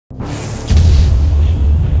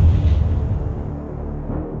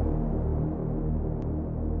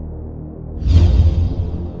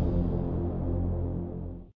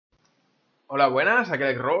Hola, buenas, aquí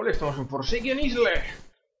Alex Roll, estamos en Forsaken Isle.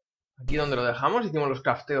 Aquí donde lo dejamos, hicimos los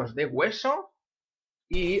crafteos de hueso.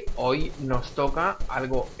 Y hoy nos toca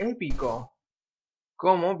algo épico,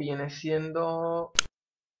 como viene siendo...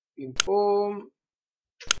 Pim pum.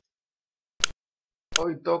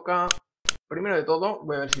 Hoy toca, primero de todo,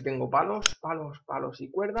 voy a ver si tengo palos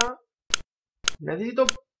y cuerda. Necesito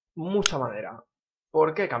mucha madera,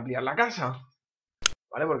 porque hay que ampliar la casa,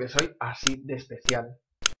 ¿vale? Porque soy así de especial.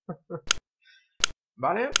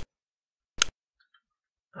 ¿Vale?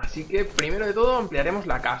 Así que primero de todo ampliaremos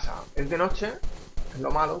la casa. Es de noche, es lo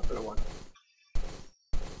malo, pero bueno.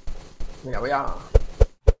 Mira, voy a...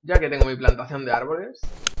 Ya que tengo mi plantación de árboles.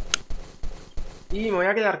 Y me voy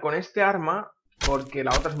a quedar con este arma porque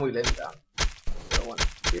la otra es muy lenta. Pero bueno,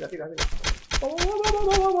 tira.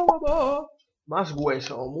 Más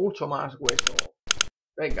hueso, mucho más hueso.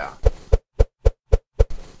 Venga.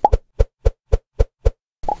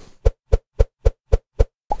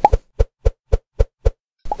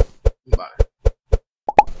 Vale.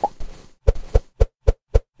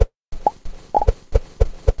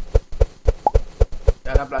 Y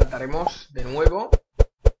ahora plantaremos de nuevo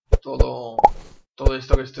todo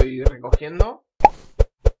esto que estoy recogiendo.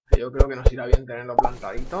 Que yo creo que nos irá bien tenerlo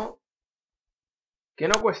plantadito. Que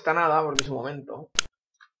no cuesta nada porque es un momento.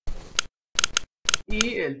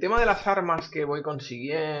 Y el tema de las armas que voy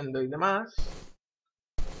consiguiendo y demás.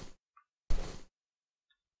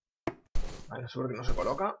 Vale, no sé por qué no se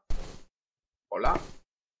coloca. Hola.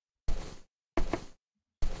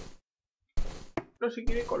 No se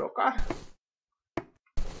quiere colocar.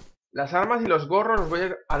 Las armas y los gorros los voy a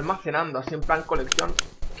ir almacenando así en plan colección.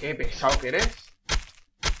 Qué pesado que eres.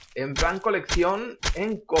 En plan colección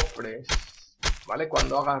en cofres. ¿Vale?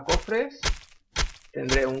 Cuando haga cofres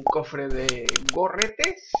tendré un cofre de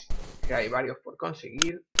gorretes, que hay varios por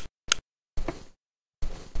conseguir.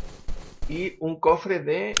 Y un cofre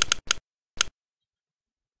de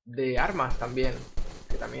armas también,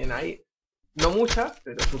 que también hay. No muchas,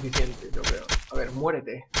 pero suficientes, yo creo. A ver,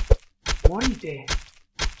 muérete. ¡Muérete!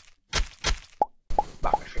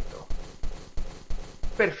 Va, perfecto.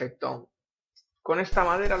 Perfecto. Con esta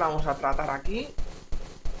madera la vamos a tratar aquí.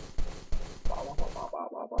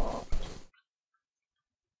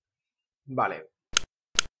 Vale.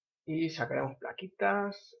 Y sacaremos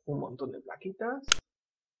plaquitas. Un montón de plaquitas.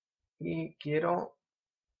 Y quiero...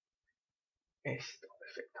 esto,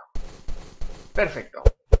 perfecto. Perfecto.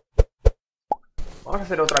 Vamos a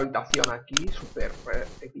hacer otra habitación aquí, súper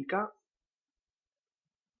épica.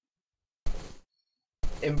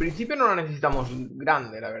 En principio no la necesitamos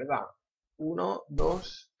grande, la verdad. 1,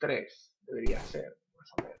 2, 3. Debería ser,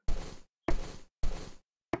 más o menos.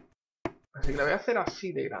 Así que la voy a hacer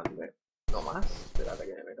así de grande. No más. Espérate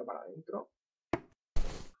que me meto para adentro.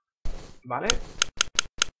 Vale.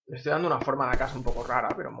 Le estoy dando una forma a la casa un poco rara,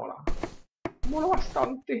 pero mola. Mola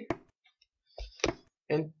bastante.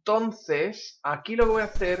 Entonces, aquí lo que voy a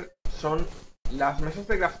hacer son las mesas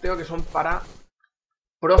de crafteo que son para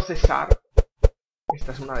procesar.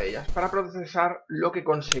 Esta es una de ellas. Para procesar lo que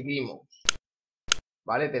conseguimos.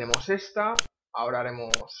 Vale, tenemos esta. Ahora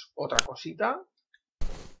haremos otra cosita.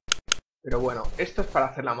 Pero bueno, esto es para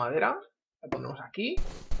hacer la madera. La ponemos aquí.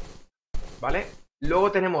 Vale.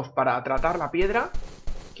 Luego tenemos para tratar la piedra,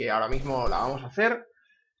 que ahora mismo la vamos a hacer.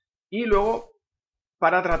 Y luego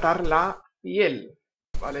para tratar la piel.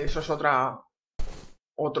 Vale, eso es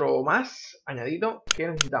otro más añadido que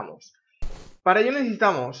necesitamos. Para ello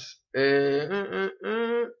necesitamos...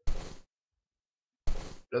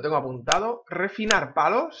 lo tengo apuntado. Refinar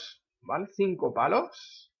palos. ¿Vale? 5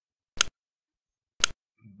 palos.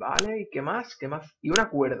 Vale, ¿y qué más? ¿Qué más? Y una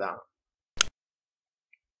cuerda.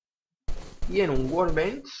 Y en un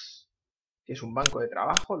workbench, que es un banco de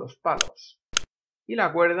trabajo, los palos y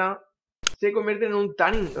la cuerda se convierten en un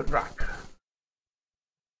tanning rack.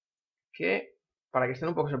 Que, para que estén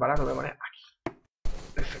un poco separados, lo voy a poner aquí.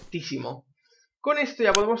 Perfectísimo. Con esto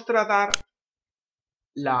ya podemos tratar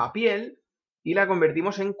la piel y la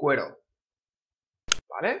convertimos en cuero.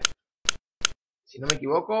 ¿Vale? Si no me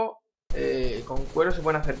equivoco, con cuero se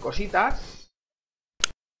pueden hacer cositas.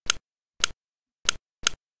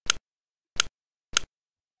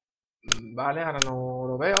 Vale, ahora no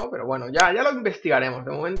lo veo, pero bueno, ya lo investigaremos.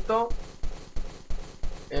 De momento,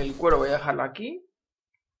 el cuero voy a dejarlo aquí.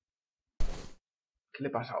 ¿Qué le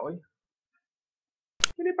pasa hoy?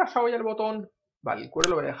 ¿Qué le pasa hoy al botón? Vale, el cuero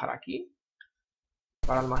lo voy a dejar aquí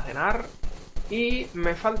para almacenar. Y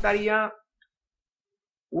me faltaría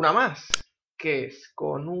una más, que es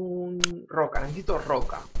con un roca. Necesito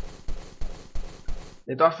roca.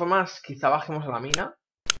 De todas formas, quizá bajemos a la mina.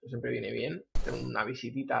 Siempre viene bien tener una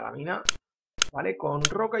visitita a la mina. ¿Vale? Con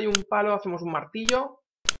roca y un palo hacemos un martillo.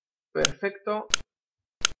 Perfecto.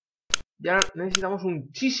 Ya necesitamos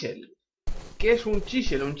un chisel. ¿Qué es un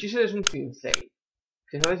chisel? Un chisel es un cincel,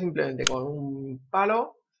 que se hace simplemente con un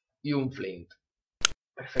palo y un flint.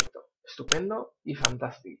 Perfecto. Estupendo y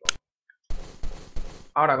fantástico.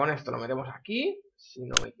 Ahora con esto lo metemos aquí, si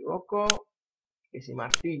no me equivoco. Ese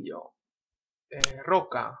martillo,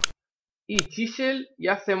 roca y chisel, y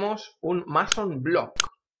hacemos un mason block.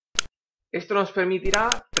 Esto nos permitirá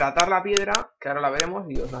tratar la piedra, que ahora la veremos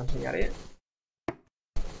y os la enseñaré.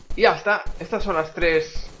 Y ya está. Estas son las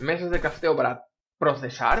 3 mesas de crafteo para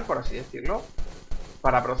procesar, por así decirlo.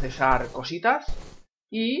 Para procesar cositas.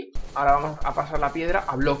 Y ahora vamos a pasar la piedra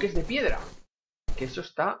a bloques de piedra, que eso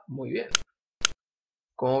está muy bien.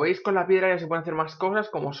 Como veis, con la piedra ya se pueden hacer más cosas,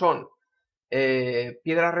 como son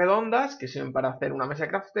piedras redondas, que sirven para hacer una mesa de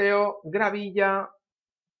crafteo, gravilla.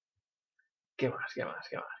 ¿Qué más? ¿Qué más?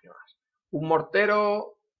 ¿Qué más? ¿Qué más? Un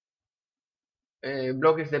mortero,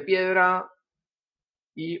 bloques de piedra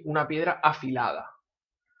y una piedra afilada.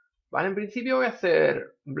 Vale, en principio voy a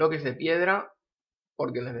hacer bloques de piedra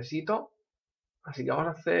porque necesito. Así que vamos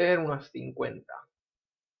a hacer unas 50.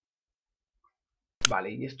 Vale,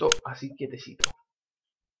 y esto así quietecito.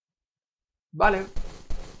 Vale.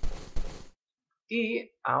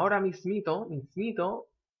 Y ahora mismito,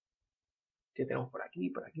 ¿qué tenemos por aquí?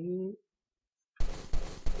 Por aquí.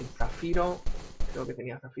 El zafiro. Creo que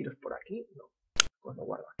tenía zafiros por aquí. No. Pues lo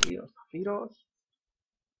guardo aquí, los zafiros.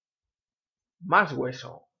 Más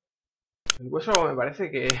hueso. El hueso me parece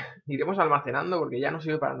que iremos almacenando porque ya no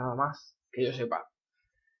sirve para nada más. Que yo sepa.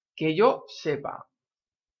 Que yo sepa.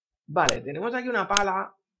 Vale, tenemos aquí una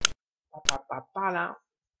pala. Pala.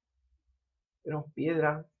 Tenemos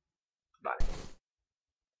piedra. Vale.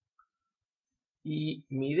 Y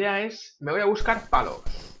mi idea es, me voy a buscar palos.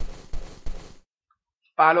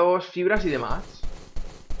 Palos, fibras y demás.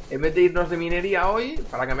 En vez de irnos de minería hoy,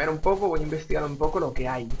 para cambiar un poco, voy a investigar un poco lo que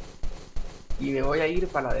hay. Y me voy a ir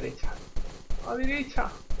para la derecha. ¡A la derecha!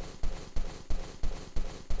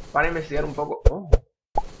 Para investigar un poco. Oh.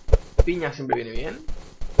 Piña siempre viene bien.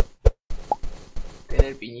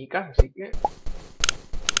 Tener piñicas, así que...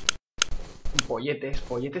 Y polletes.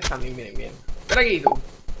 Polletes también vienen bien. Ven aquí tú.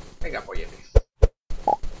 Venga, polletes.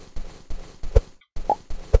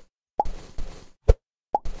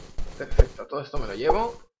 Perfecto, todo esto me lo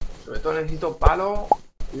llevo. Sobre todo necesito palo.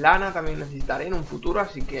 Lana también necesitaré en un futuro,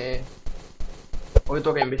 así que... Hoy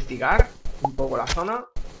toca investigar un poco la zona.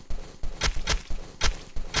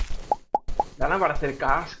 Lana para hacer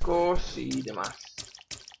cascos y demás.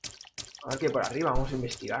 A ver qué hay por arriba, vamos a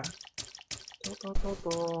investigar.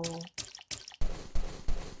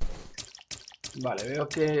 Vale, veo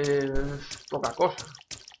que es poca cosa.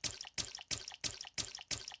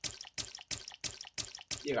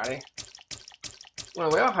 Llegaré.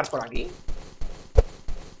 Bueno, voy a bajar por aquí.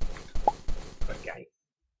 A ver qué hay.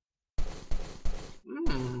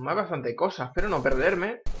 Hay bastante cosas, espero no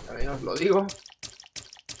perderme. También os lo digo.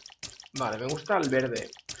 Vale, me gusta el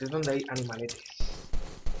verde, que es donde hay animaletes.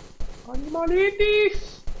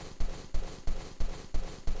 ¡Animaletes!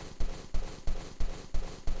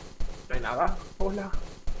 No hay nada. Hola.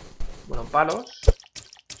 Bueno, palos.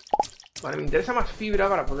 Vale, me interesa más fibra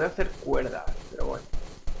para poder hacer cuerdas, pero bueno.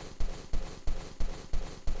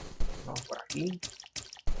 Vamos por aquí.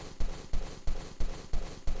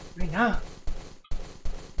 No hay nada.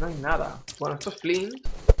 No hay nada. Bueno, esto es flint,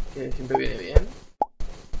 que siempre viene bien.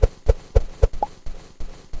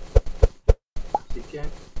 Así que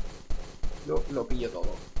lo pillo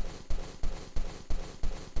todo.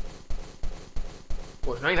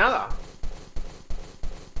 Pues no hay nada.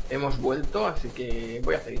 Hemos vuelto, así que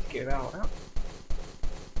voy a hacer izquierda ahora.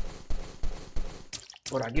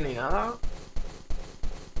 Por aquí no hay nada.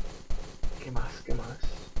 ¿Qué más? ¿Qué más?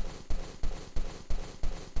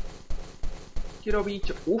 Quiero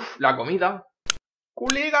bicho. Uf, la comida.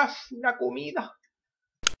 Colegas, la comida.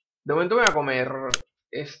 De momento voy a comer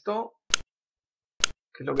esto,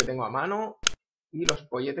 que es lo que tengo a mano, y los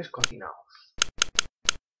polletes cocinados.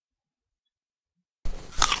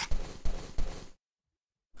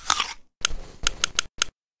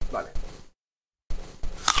 Vale.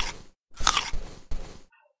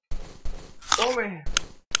 ¡Come!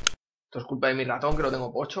 Esto es culpa de mi ratón, que lo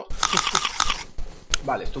tengo pocho.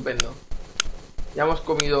 Vale, estupendo. Ya hemos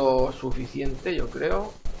comido suficiente, yo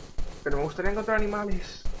creo. Pero me gustaría encontrar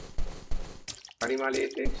animales.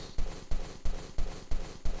 Animaletes.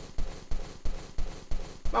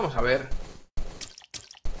 Vamos a ver.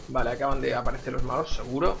 Vale, acaban de aparecer los malos,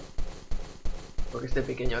 seguro. Porque este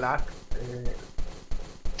pequeño lag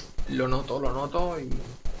lo noto y...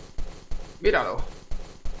 ¡Míralo!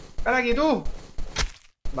 ¡Ven aquí tú!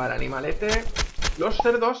 Vale, animalete. Los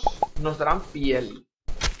cerdos nos darán piel.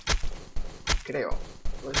 Creo.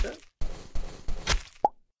 ¿Puede ser?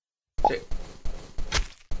 Sí.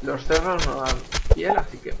 Los cerdos nos dan piel,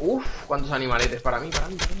 así que... Uf, cuántos animaletes para mí, para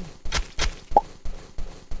mí.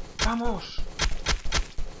 ¡Vamos!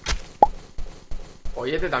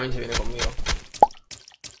 Oye, este también se viene conmigo.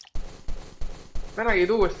 Ven aquí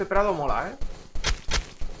tú, este prado mola, ¿eh?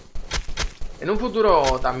 En un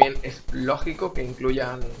futuro también es lógico que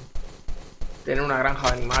incluyan tener una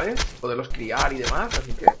granja de animales, poderlos criar y demás,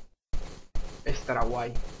 así que estará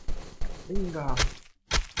guay. Venga.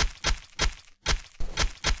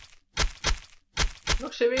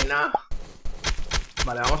 No se ve nada.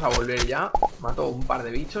 Vale, vamos a volver ya. Mato un par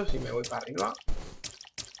de bichos y me voy para arriba.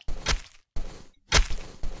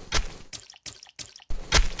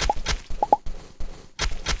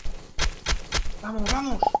 ¡Vamos,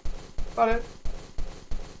 vamos! Vale.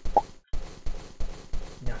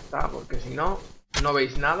 Ya está, porque si no, no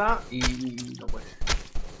veis nada y no puede ser.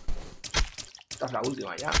 Esta es la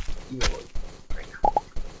última ya y me voy. Venga.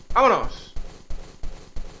 ¡Vámonos!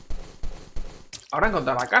 Ahora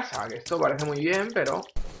encontrar la casa, que esto parece muy bien, pero...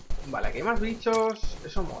 Vale, aquí hay más bichos.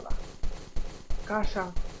 Eso mola.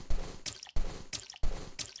 Casa.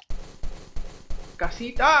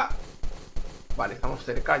 ¡Casita! Vale, estamos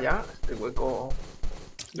cerca ya. Este hueco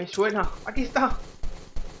me suena. ¡Aquí está!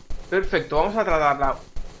 Perfecto, vamos a tratarla.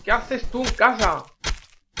 ¿Qué haces tú en casa?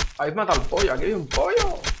 Habéis matado al pollo. Aquí hay un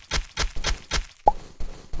pollo.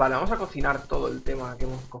 Vale, vamos a cocinar todo el tema que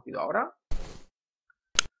hemos cogido ahora.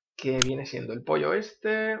 Que viene siendo el pollo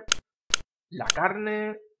este. La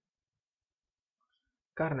carne.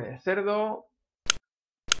 Carne de cerdo.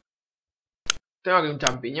 Tengo aquí un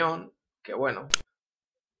champiñón. Que bueno.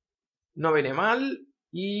 No viene mal.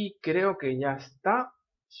 Y creo que ya está.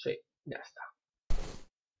 Sí, ya está.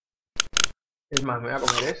 Es más, me voy a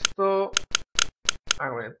comer esto. Voy a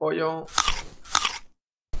comer el pollo.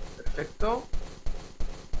 Perfecto.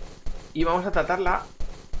 Y vamos a tratar la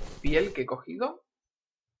piel que he cogido.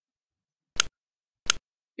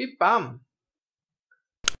 ¡Pim pam!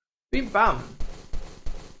 ¡Pim pam!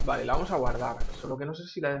 Vale, la vamos a guardar. Solo que no sé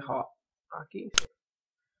si la he dejado aquí.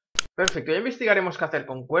 Perfecto, ya investigaremos qué hacer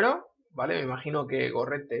con cuero. Vale, me imagino que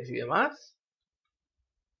gorretes y demás.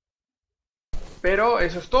 Pero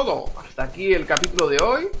eso es todo. Hasta aquí el capítulo de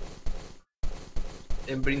hoy.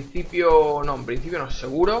 En principio no,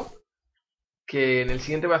 seguro que en el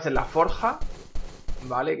siguiente voy a hacer la forja.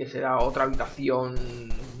 Vale, que será otra habitación.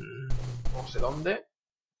 No sé dónde.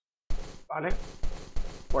 Vale.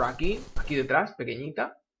 Por aquí, aquí detrás,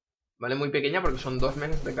 pequeñita. Vale, muy pequeña porque son 2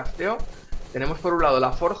 meses de crafteo. Tenemos por un lado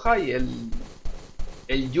la forja y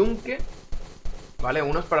el yunque. Vale,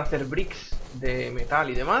 uno es para hacer bricks de metal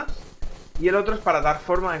y demás. Y el otro es para dar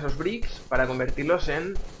forma a esos bricks, para convertirlos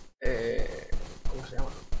en... ¿cómo se llama?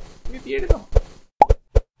 Me pierdo.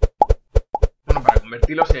 Bueno, para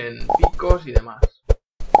convertirlos en picos y demás.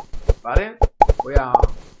 Vale, voy a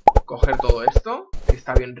coger todo esto, que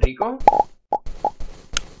está bien rico.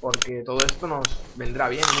 Porque todo esto nos vendrá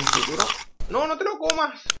bien en un futuro. ¡No, no te lo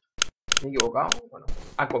comas! Me he equivocado. Bueno,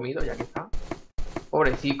 ha comido, ya que está.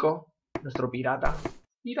 Pobrecico, nuestro pirata.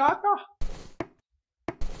 ¡Pirata!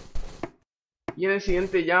 Y en el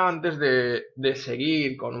siguiente ya, antes de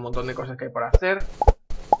seguir con un montón de cosas que hay por hacer,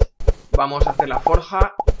 vamos a hacer la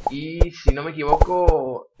forja y, si no me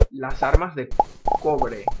equivoco, las armas de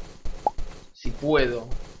cobre. Si puedo.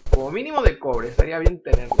 Como mínimo de cobre, estaría bien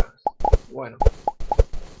tenerlas. Bueno,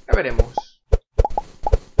 ya veremos.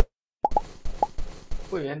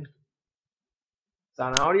 Muy bien.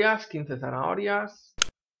 Zanahorias, 15 zanahorias.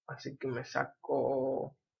 Así que me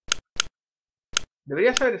saco...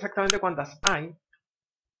 Debería saber exactamente cuántas hay.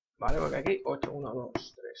 Vale, porque aquí hay 8, 1,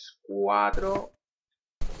 2, 3, 4.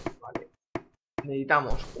 Vale.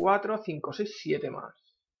 Necesitamos 4, 5, 6, 7 más.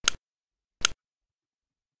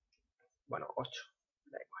 Bueno, 8.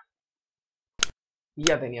 Da igual. Y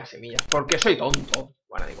ya tenía semillas. Porque soy tonto.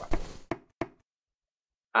 Bueno, da igual.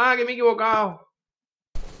 ¡Ah, que me he equivocado!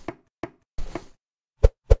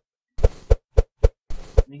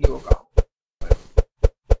 Me he equivocado. Bueno,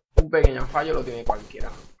 un pequeño fallo lo tiene cualquiera.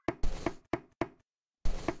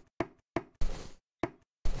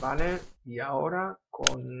 Vale, y ahora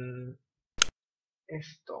con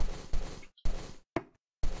esto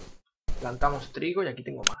plantamos trigo y aquí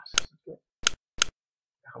tengo más. Así que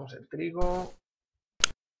dejamos el trigo.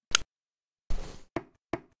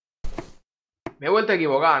 Me he vuelto a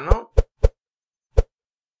equivocar, ¿no?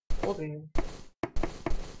 Joder.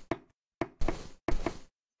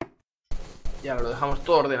 Y ahora lo dejamos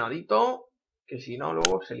todo ordenadito, que si no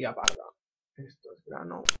luego se lía parda. Esto es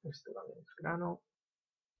grano, esto también es grano.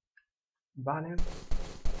 Vale.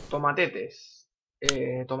 Tomatetes.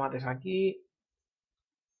 Tomates aquí.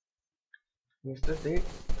 Y esto es de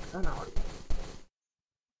zanahoria.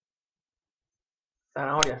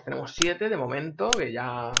 Zanahorias, tenemos 7 de momento, que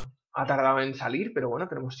ya ha tardado en salir, pero bueno,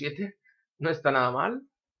 tenemos 7. No está nada mal.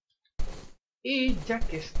 Y ya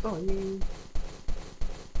que estoy...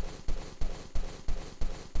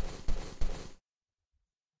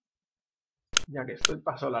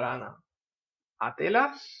 paso la lana a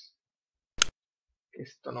telas. Que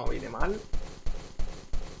esto no viene mal.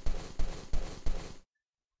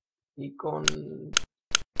 Y con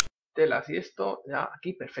telas y esto, ya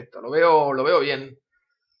aquí perfecto. Lo veo bien.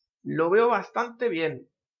 Lo veo bastante bien.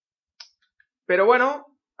 Pero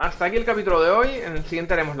bueno, hasta aquí el capítulo de hoy. En el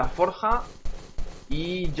siguiente haremos la forja.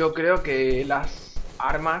 Y yo creo que las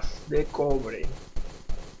armas de cobre,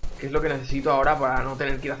 que es lo que necesito ahora para no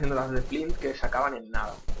tener que ir haciendo las de flint, que se acaban en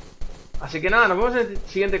nada. Así que nada, nos vemos en el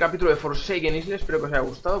siguiente capítulo de Forsaken Isla. Espero que os haya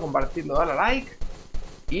gustado, compartidlo, dale a like.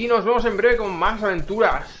 Y nos vemos en breve con más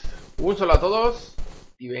aventuras. Un saludo a todos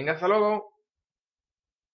y venga, hasta luego.